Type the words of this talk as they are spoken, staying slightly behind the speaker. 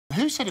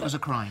Who said it was a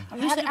crime?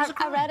 Who said it was a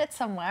crime? I read it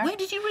somewhere. Where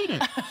did you read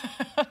it?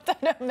 I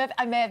don't know,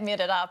 I may have made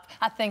it up.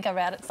 I think I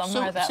read it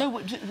somewhere, though.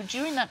 So,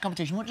 during that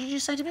competition, what did you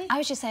say to me? I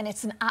was just saying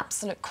it's an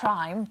absolute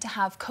crime to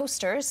have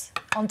coasters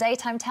on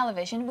daytime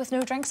television with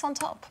no drinks on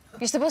top.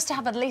 You're supposed to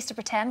have at least a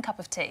pretend cup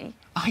of tea.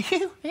 Are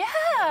you?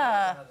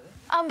 Yeah.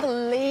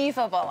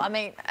 Unbelievable. I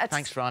mean...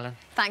 Thanks, Rylan.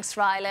 Thanks,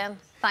 Rylan.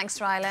 Thanks,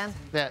 Rylan.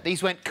 Yeah,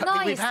 these went... No,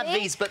 we've had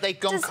these, but they've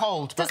gone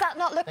cold. Does that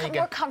not look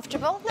more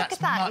comfortable? Look at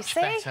that, you see?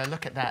 That's much better.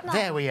 Look at that. No,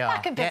 there we are.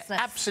 back in business.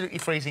 Yeah, absolutely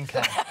freezing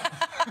cold.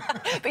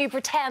 But you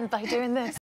pretend by doing this.